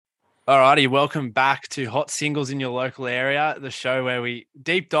Alrighty, welcome back to Hot Singles in Your Local Area, the show where we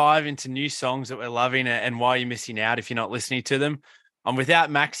deep dive into new songs that we're loving and why you're missing out if you're not listening to them. I'm without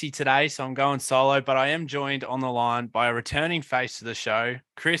Maxi today, so I'm going solo, but I am joined on the line by a returning face to the show,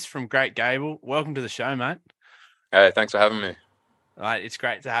 Chris from Great Gable. Welcome to the show, mate. Hey, thanks for having me. Right, it's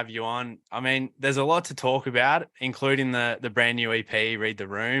great to have you on. I mean, there's a lot to talk about, including the brand new EP, Read the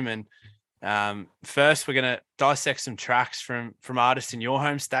Room, and first, we're going to dissect some tracks from artists in your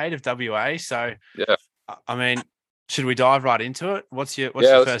home state of WA. So, Yeah, I mean, should we dive right into it? What's your let's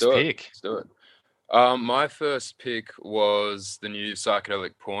first do it. pick? Let's do it. My first pick was the new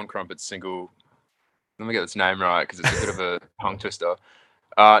psychedelic Porn Crumpet single. Let me get this name right because it's a bit of a tongue twister.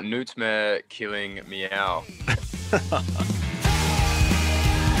 Newtmare Killing Meow.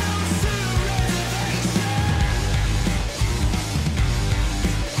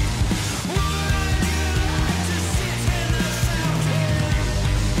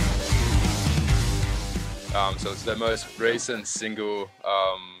 So it's their most recent single.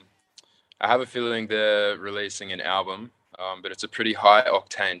 I have a feeling they're releasing an album, but it's a pretty high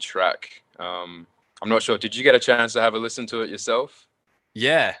octane track. I'm not sure. Did you get a chance to have a listen to it yourself?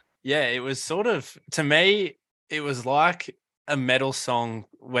 Yeah. It was sort of, to me, it was like a metal song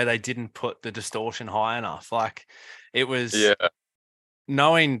where they didn't put the distortion high enough. Like it was,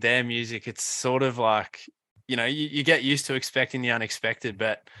 knowing their music, it's sort of like, you get used to expecting the unexpected,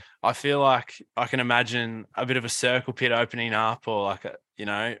 but I feel like I can imagine a bit of a Circle Pit opening up, or like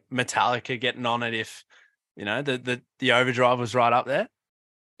Metallica getting on it if the overdrive was right up there.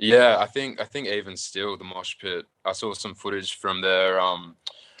 Yeah, I think even still the mosh pit. I saw some footage from their.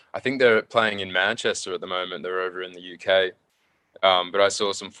 I think they're playing in Manchester at the moment. They're over in the UK. But I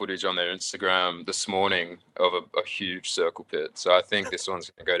saw some footage on their Instagram this morning of a huge Circle Pit. So I think this one's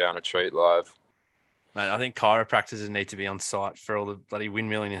going to go down a treat live. Mate, I think chiropractors need to be on site for all the bloody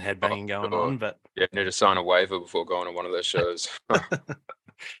windmilling and headbanging going on. But yeah, need to sign a waiver before going to one of their shows.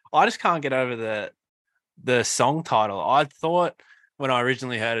 I just can't get over the song title. I thought when I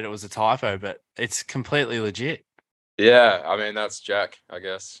originally heard it, it was a typo, but it's completely legit. Yeah, I mean that's Jack, I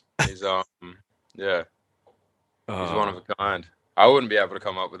guess. He's he's one of a kind. I wouldn't be able to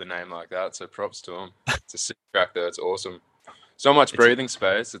come up with a name like that, so props to him. It's a sick track there. It's awesome. So much breathing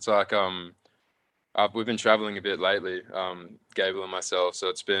space. It's like we've been traveling a bit lately, Gable and myself, so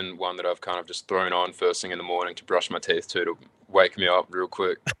it's been one that I've kind of just thrown on first thing in the morning to brush my teeth to wake me up real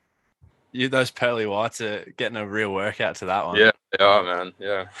quick. Those pearly whites are getting a real workout to that one. Yeah, they are, man.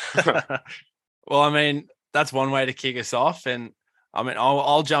 Yeah. Well, I mean, that's one way to kick us off, and I mean,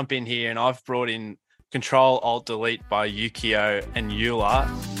 I'll jump in here, and I've brought in Control Alt Delete by Yukio and Eula.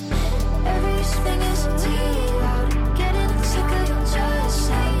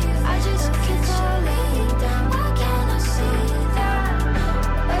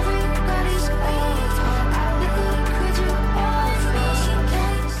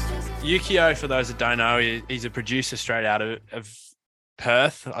 Yukio, for those that don't know, he's a producer straight out of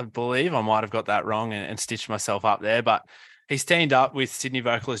Perth, I believe. I might have got that wrong and stitched myself up there, but he's teamed up with Sydney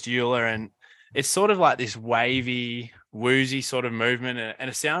vocalist Eula, and it's sort of like this wavy, woozy sort of movement, and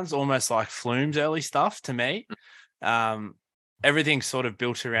it sounds almost like Flume's early stuff to me. Everything's sort of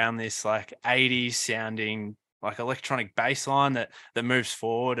built around this like 80s sounding like electronic bass line that moves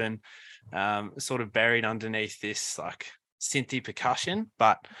forward and sort of buried underneath this like synthy percussion.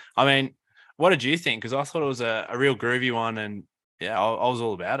 But I mean, what did you think? Because I thought it was a real groovy one, and yeah, I was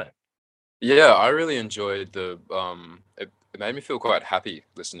all about it. Yeah, I really enjoyed it made me feel quite happy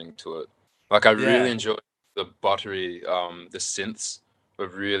listening to it. Like I really enjoyed the buttery, the synths were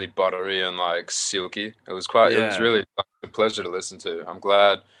really buttery and like silky. It was really a pleasure to listen to. I'm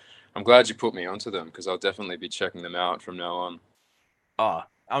glad you put me onto them because I'll definitely be checking them out from now on. Oh,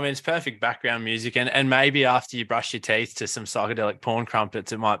 I mean, it's perfect background music, and maybe after you brush your teeth to some psychedelic Porn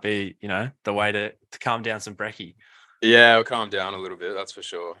Crumpets, it might be, the way to calm down some brekkie. Yeah, it'll calm down a little bit, that's for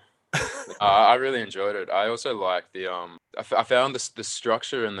sure. I really enjoyed it. I also like the I found the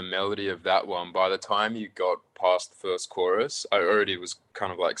structure and the melody of that one. By the time you got past the first chorus, I already was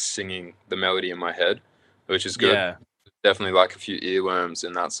kind of like singing the melody in my head, which is good. Yeah. Definitely like a few earworms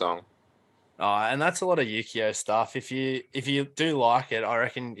in that song. Oh, and that's a lot of Yukio stuff. If you do like it, I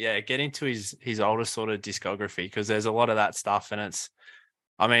reckon, get into his older sort of discography, because there's a lot of that stuff, and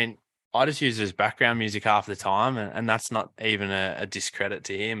I just use it as background music half the time, and that's not even a discredit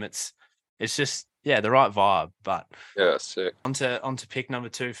to him. It's just the right vibe. But yeah, sick. On to pick number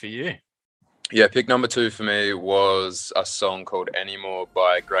 2 for you. Yeah, pick number 2 for me was a song called Anymore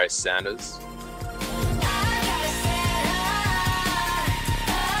by Grace Sanders.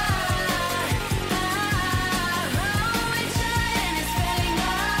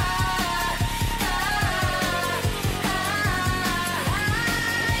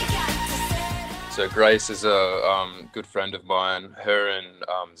 So Grace is a good friend of mine. Her and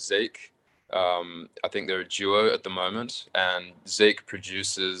Zeke, I think they're a duo at the moment, and Zeke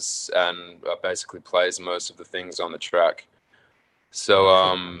produces and basically plays most of the things on the track.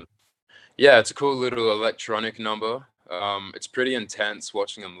 So yeah, it's a cool little electronic number. It's pretty intense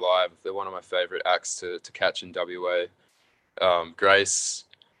watching them live. They're one of my favorite acts to catch in WA. Grace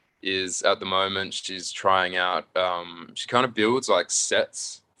is at the moment she's trying out. She kind of builds like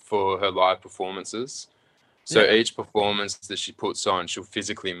sets for her live performances. So Yeah. each performance that she puts on, she'll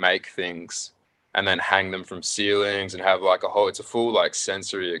physically make things and then hang them from ceilings and have like a whole, it's a full like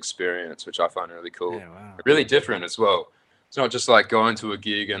sensory experience, which I find really cool. Yeah. Wow. Really different as well. It's not just like going to a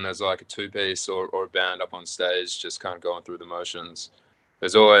gig and there's like a two-piece or a band up on stage just kind of going through the motions.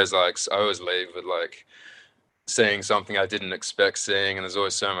 There's always like, I always leave with like seeing something I didn't expect seeing, and there's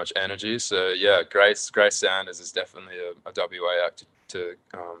always so much energy. So yeah, Grace Sanders is definitely a WA act to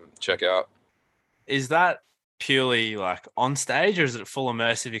check out. Is that purely like on stage, or is it a full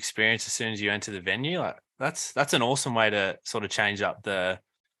immersive experience as soon as you enter the venue? Like that's an awesome way to sort of change up the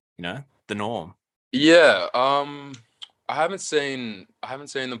norm. Yeah, I haven't seen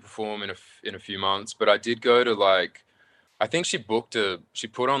them perform in a few months, but I did go to like I think she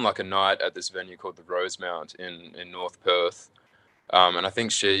put on like a night at this venue called the Rosemount in North Perth, and I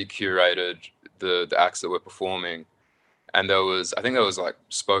think she curated the acts that were performing, and I think there was like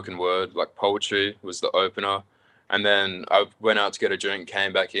spoken word, like poetry was the opener, and then I went out to get a drink,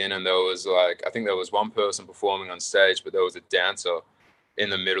 came back in, and there was like I think there was one person performing on stage, but there was a dancer in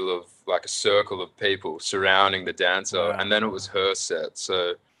the middle of like a circle of people surrounding the dancer, Wow. and then it was her set.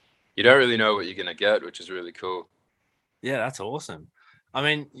 So you don't really know what you're gonna get, which is really cool. Yeah, that's awesome. I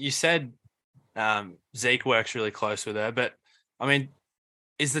mean, you said Zeke works really close with her, but I mean,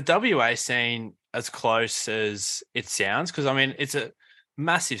 is the WA scene as close as it sounds? Because I mean, it's a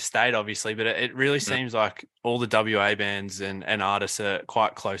massive state, obviously, but it really Mm. seems like all the WA bands and artists are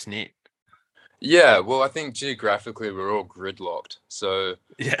quite close knit. Yeah, well, I think geographically we're all gridlocked. So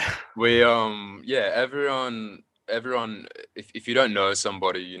Yeah. we yeah, everyone if you don't know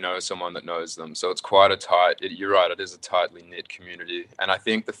somebody, you know someone that knows them. So it's quite a you're right, it is a tightly knit community. And I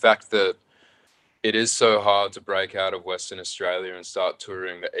think the fact that it is so hard to break out of Western Australia and start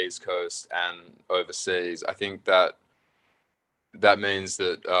touring the East Coast and overseas, I think that means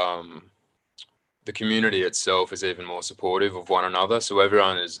that the community itself is even more supportive of one another. So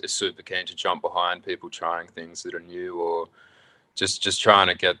everyone is super keen to jump behind people trying things that are new or just trying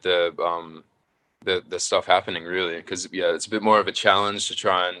to get the stuff happening really. Because yeah, it's a bit more of a challenge to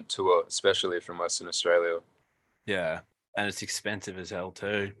try and tour, especially from Western Australia. Yeah. And it's expensive as hell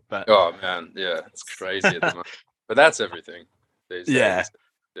too. But Oh man, yeah, it's crazy at the moment. But that's everything these days. yeah.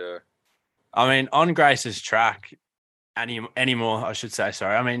 Yeah. I mean, on Grace's track, anymore, I should say,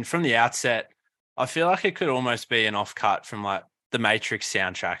 sorry. I mean, from the outset, I feel like it could almost be an offcut from like the Matrix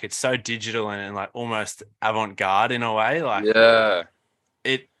soundtrack. It's so digital and like almost avant-garde in a way. Like Yeah.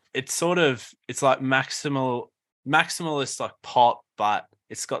 it's like maximalist like pop, but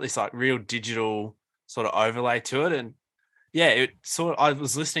it's got this like real digital sort of overlay to it. And yeah, I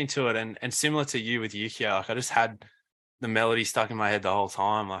was listening to it and similar to you with Yukio, like I just had the melody stuck in my head the whole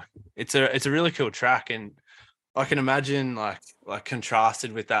time. Like it's a really cool track, and I can imagine like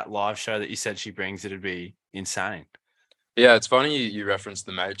contrasted with that live show that you said she brings, it'd be insane. Yeah, it's funny you referenced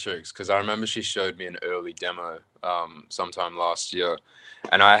the Matrix because I remember she showed me an early demo sometime last year,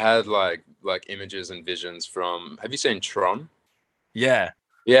 and I had like images and visions from. Have you seen Tron? Yeah.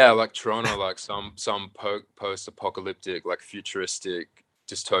 Yeah, like Tron or like some post-apocalyptic, like futuristic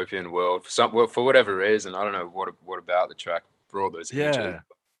dystopian world for whatever reason. I don't know what about the track brought those images. Yeah.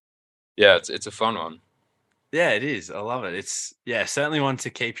 Yeah, it's a fun one. Yeah, it is. I love it. It's certainly one to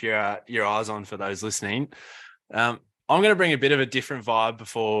keep your eyes on for those listening. I'm going to bring a bit of a different vibe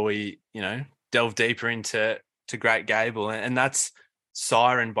before we, delve deeper into Great Gable, and that's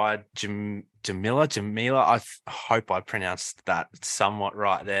Siren by Jamila. I hope I pronounced that somewhat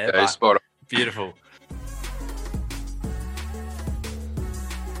right there, Yeah, but spot on. beautiful.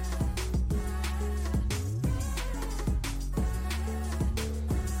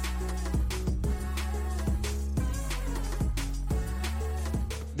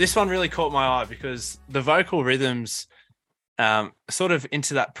 This one really caught my eye because the vocal rhythms sort of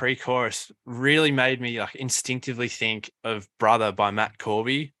into that pre-chorus really made me like instinctively think of Brother by Matt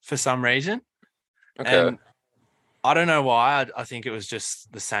Corby for some reason. Okay. And I don't know why. I think it was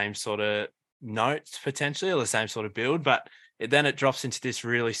just the same sort of notes potentially or the same sort of build, but then it drops into this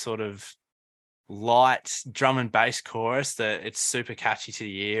really sort of light drum and bass chorus that it's super catchy to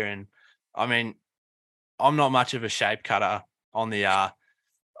the ear. And I mean, I'm not much of a shape cutter on the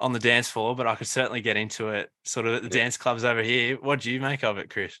on the dance floor, but I could certainly get into it sort of at the Yeah. dance clubs over here. What do you make of it,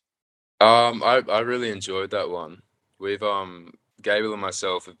 Chris? I really enjoyed that one. We've Gable and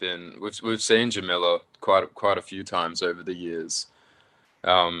myself have been we've seen Jamila quite a few times over the years.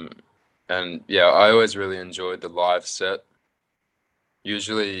 Um, and yeah, I always really enjoyed the live set.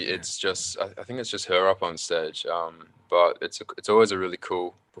 Usually, Yeah. it's just I think it's just her up on stage. But it's always a really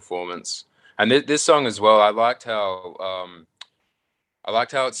cool performance. And this song as well, I liked how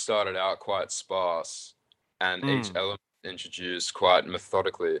it started out quite sparse, and each Mm. element introduced quite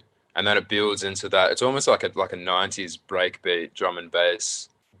methodically, and then it builds into that. It's almost like a '90s breakbeat drum and bass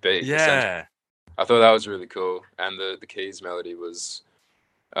beat. Essentially, Yeah. I thought that was really cool, and the keys melody was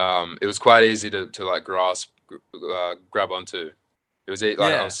it was quite easy to like grab onto. It was like I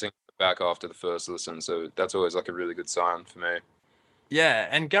Yeah. was singing it back after the first listen, so that's always like a really good sign for me. Yeah.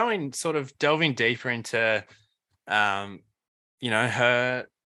 And going sort of delving deeper into, um, her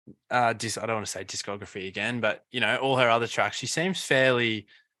I don't want to say discography again, but all her other tracks, she seems fairly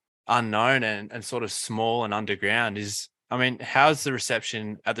unknown and sort of small and underground. I mean, how's the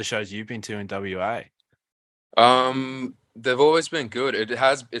reception at the shows you've been to in WA? They've always been good.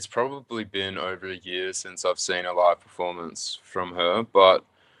 It's probably been over a year since I've seen a live performance from her, but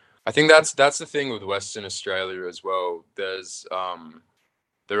I think that's the thing with Western Australia as well.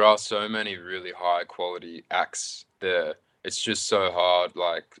 There are so many really high quality acts there. It's just so hard.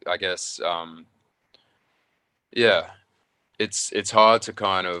 Like I guess yeah, it's hard to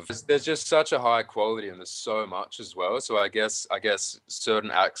kind of. There's just such a high quality and there's so much as well. So I guess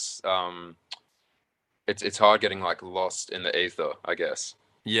certain acts it's hard getting like lost in the ether, I guess.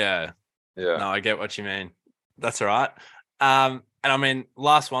 Yeah. Yeah. No, I get what you mean. That's all right. And I mean,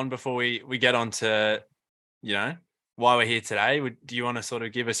 last one before we get on to, you know, why we're here today. Do you want to sort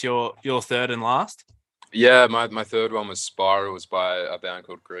of give us your third and last? Yeah, my third one was Spirals by a band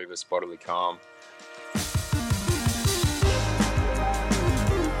called Grievous Bodily Calm.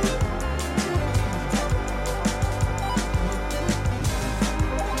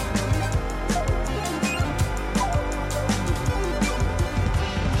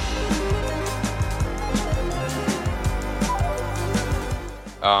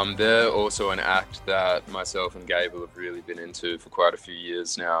 They're also an act that myself and Gable have really been into for quite a few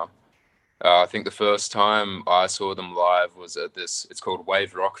years now. I think the first time I saw them live was at it's called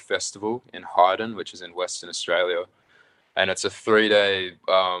Wave Rock Festival in Hyden, which is in Western Australia. And it's a 3-day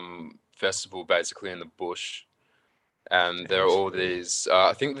festival basically in the bush. And there are all these,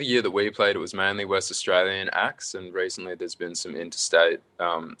 I think the year that we played, it was mainly West Australian acts, and recently there's been some interstate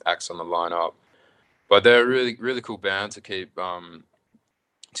acts on the lineup. But they're a really, really cool band to keep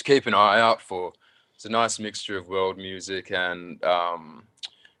an eye out for. It's a nice mixture of world music and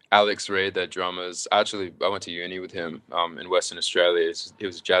Alex Reid, their drummers. Actually, I went to uni with him in Western Australia. He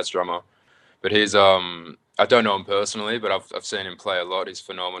was a jazz drummer, but he's I don't know him personally, but I've seen him play a lot. He's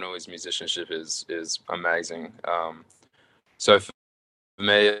phenomenal. His musicianship is amazing. So for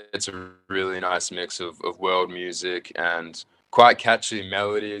me, it's a really nice mix of world music and quite catchy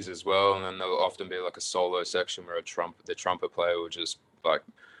melodies as well. And then there'll often be like a solo section where the trumpet player will just like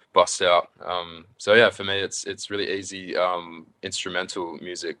bust out. So yeah, for me, it's really easy instrumental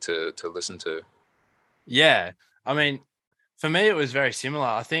music to listen to. Yeah. I mean, for me it was very similar.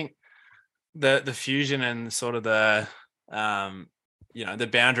 I think the fusion and sort of um the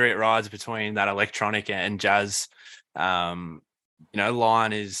boundary it rides between that electronic and jazz line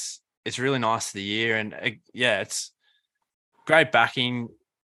it's really nice of the year. And yeah, it's great backing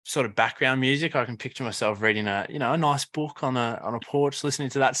sort of background music. I can picture myself reading a nice book on a porch listening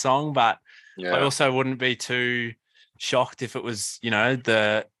to that song, but I Yeah. also wouldn't be too shocked if it was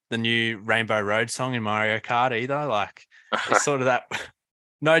the new Rainbow Road song in Mario Kart either. Like it's sort of that.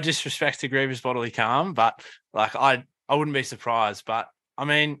 No disrespect to Grievous Bodily Calm, but like I wouldn't be surprised. But I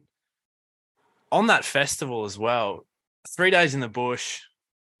mean, on that festival as well, 3 days in the bush.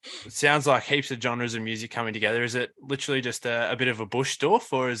 It sounds like heaps of genres of music coming together. Is it literally just a bit of a bush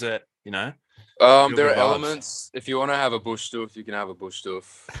stuff, or is it feel There good are vibes? elements. If you want to have a bush stuff, you can have a bush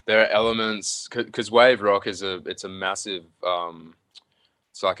stuff. There are elements because wave rock it's a massive.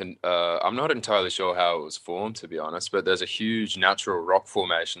 It's like I'm not entirely sure how it was formed, to be honest, but there's a huge natural rock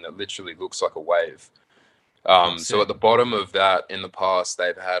formation that literally looks like a wave. Oh, So at sick. the bottom of that, in the past,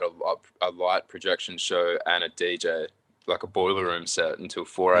 they've had a light projection show and a DJ, like a boiler room set until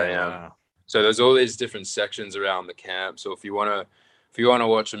 4 Yeah, a.m. wow. So there's all these different sections around the camp. So if you wanna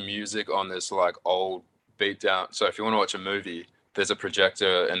watch a music on this like old beat down, so if you want to watch a movie, there's a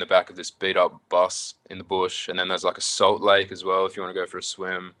projector in the back of this beat up bus in the bush, and then there's like a salt lake as well if you want to go for a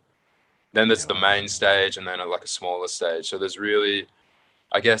swim. Then Yeah, there's the wow. main stage, and then like a smaller stage. So there's really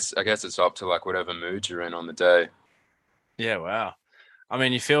I guess it's up to like whatever mood you're in on the day. Yeah, wow. I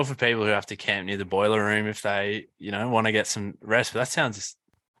mean, you feel for people who have to camp near the boiler room if they, want to get some rest. But that sounds.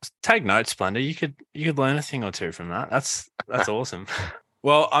 Take notes, Splendor. You could learn a thing or two from that. That's awesome.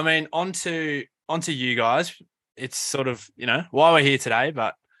 Well, I mean, onto you guys. It's sort of why we're here today,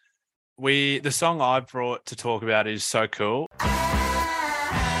 but the song I brought to talk about is So Cool.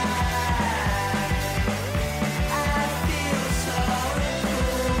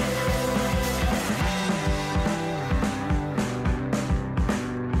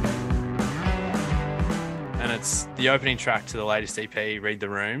 And it's the opening track to the latest EP, Read the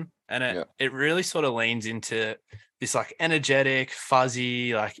Room. And it really sort of leans into this like energetic,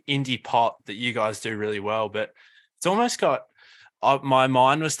 fuzzy, like indie pop that you guys do really well. But it's almost got, my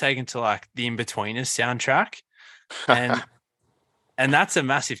mind was taken to like the In-Betweeners soundtrack. And that's a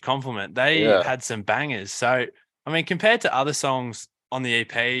massive compliment. They had some bangers. So, I mean, compared to other songs on the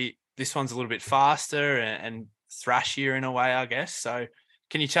EP, this one's a little bit faster and thrashier in a way, I guess. So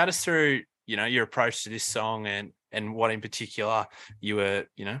can you chat us through, your approach to this song and what in particular you were,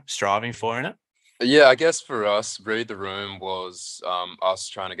 striving for in it? Yeah, I guess for us, Read the Room was us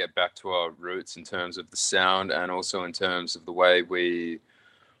trying to get back to our roots in terms of the sound and also in terms of the way we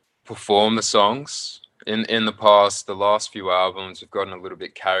perform the songs. In the past, the last few albums, we've gotten a little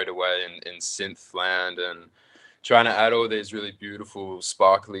bit carried away in synth land and trying to add all these really beautiful,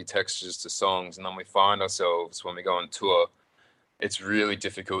 sparkly textures to songs. And then we find ourselves when we go on tour, it's really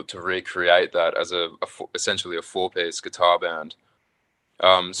difficult to recreate that as essentially a four-piece guitar band.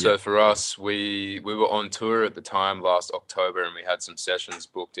 So for us, we were on tour at the time last October, and we had some sessions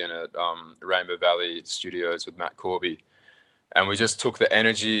booked in at Rainbow Valley Studios with Matt Corby. And we just took the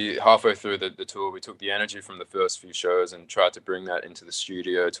energy halfway through the tour. We took the energy from the first few shows and tried to bring that into the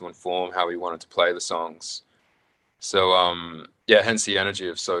studio to inform how we wanted to play the songs. So hence the energy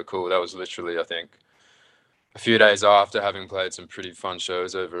of So Cool. That was literally, I think, a few days after having played some pretty fun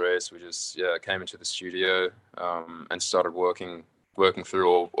shows over East. We just came into the studio and started working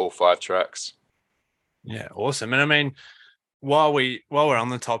through all 5 tracks. Yeah, awesome. And I mean, while we're on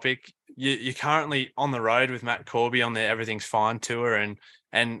the topic, you're currently on the road with Matt Corby on the Everything's Fine tour,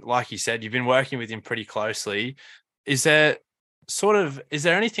 and like you said, you've been working with him pretty closely. Is there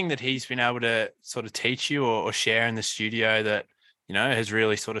anything that he's been able to sort of teach you or share in the studio that has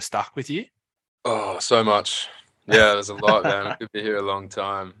really sort of stuck with you? Oh, so much. Yeah, there's a lot, man. I could be here a long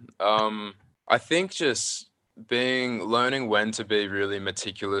time. I think just learning when to be really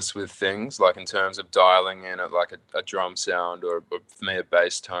meticulous with things, like in terms of dialing in at like a drum sound or for me a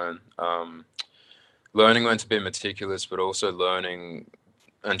bass tone. Learning when to be meticulous, but also learning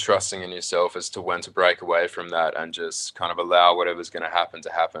and trusting in yourself as to when to break away from that and just kind of allow whatever's going to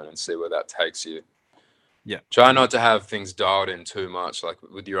happen and see where that takes you. Yeah. Try not to have things dialed in too much, like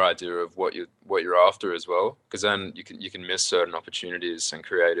with your idea of what you're after as well, because then you can miss certain opportunities and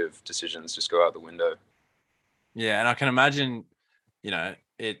creative decisions just go out the window. Yeah, and I can imagine,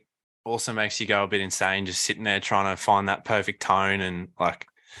 it also makes you go a bit insane just sitting there trying to find that perfect tone, and like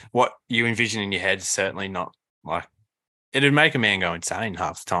what you envision in your head is certainly not like it'd make a man go insane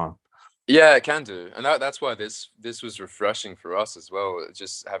half the time. Yeah, it can do, and that's why this was refreshing for us as well.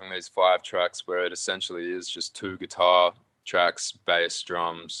 Just having these 5 tracks where it essentially is just 2 guitar tracks, bass,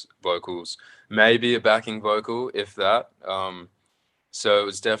 drums, vocals, maybe a backing vocal, if that. So it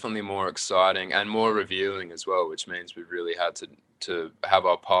was definitely more exciting and more revealing as well, which means we really had to have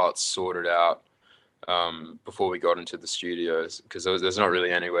our parts sorted out before we got into the studios, because there's not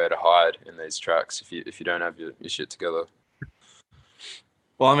really anywhere to hide in these tracks if you don't have your shit together.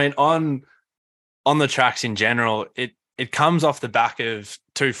 Well, I mean, on the tracks in general, it comes off the back of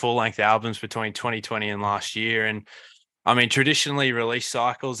 2 full-length albums between 2020 and last year. And I mean, traditionally release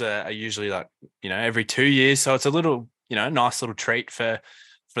cycles are usually like, every 2 years. So it's a little, nice little treat for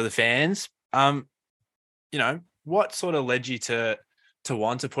the fans. What sort of led you to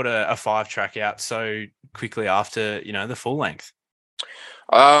want to put a 5-track out so quickly after, the full length?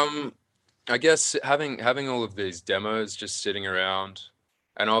 I guess having all of these demos just sitting around,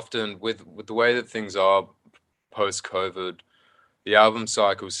 and often with the way that things are post-COVID, the album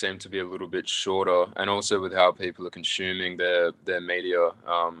cycles seem to be a little bit shorter, and also with how people are consuming their media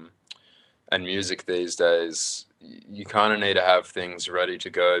and music these days, you kind of need to have things ready to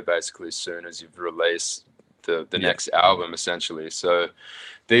go basically as soon as you've released the next album, essentially. So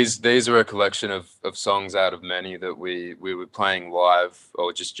these are a collection of songs out of many that we were playing live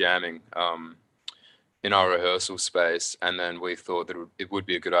or just jamming in our rehearsal space, and then we thought that it would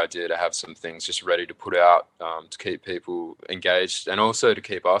be a good idea to have some things just ready to put out to keep people engaged and also to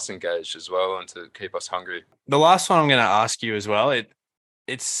keep us engaged as well and to keep us hungry. The last one I'm going to ask you as well,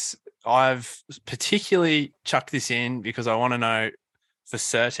 I've particularly chucked this in because I want to know for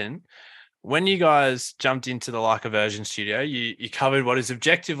certain. When you guys jumped into the Like a Virgin studio, you covered what is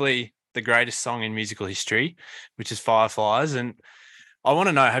objectively the greatest song in musical history, which is Fireflies. And I want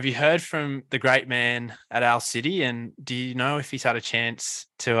to know, have you heard from the great man at Owl City? And do you know if he's had a chance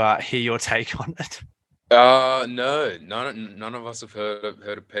to hear your take on it? No, none of us have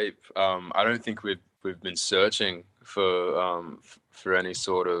heard of Peep. I don't think we've been searching for any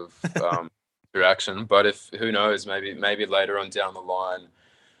sort of interaction. But if who knows, maybe later on down the line,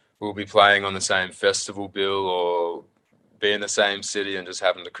 we'll be playing on the same festival bill or be in the same city and just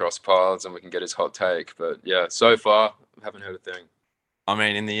happen to cross paths and we can get his hot take. But yeah, so far, haven't heard a thing. I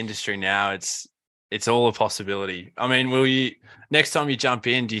mean, in the industry now, it's all a possibility. I mean, will you next time you jump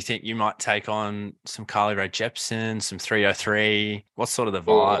in? Do you think you might take on some Carly Rae Jepsen, some 303? What's sort of the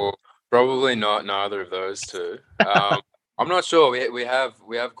vibe? Or probably not neither of those two. I'm not sure. We have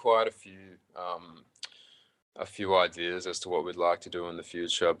quite a few ideas as to what we'd like to do in the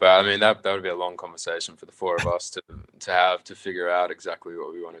future. But I mean that would be a long conversation for the four of us to have to figure out exactly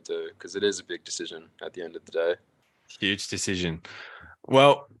what we want to do, because it is a big decision at the end of the day. Huge decision.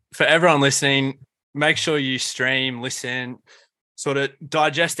 Well, for everyone listening, make sure you stream, listen, sort of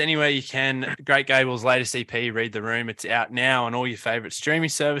digest anywhere you can. Great Gable's latest EP, Read the Room. It's out now on all your favorite streaming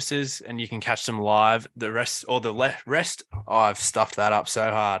services, and you can catch them live. The rest, oh, I've stuffed that up so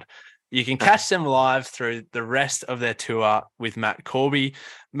hard. You can catch them live through the rest of their tour with Matt Corby,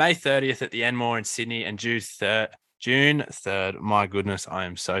 May 30th at the Enmore in Sydney, and June 3rd. My goodness, I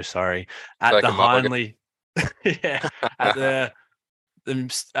am so sorry. At the Hindley, yeah, at the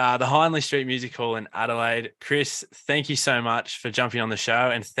Hindley Street Music Hall in Adelaide. Chris, thank you so much for jumping on the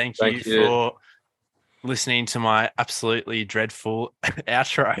show, and thank you for listening to my absolutely dreadful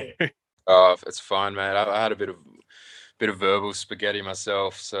outro. Oh, it's fine, mate. I had a bit of verbal spaghetti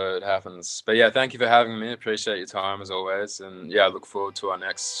myself, so it happens. But yeah, thank you for having me. Appreciate your time as always, and yeah, I look forward to our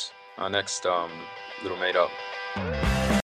next little meetup.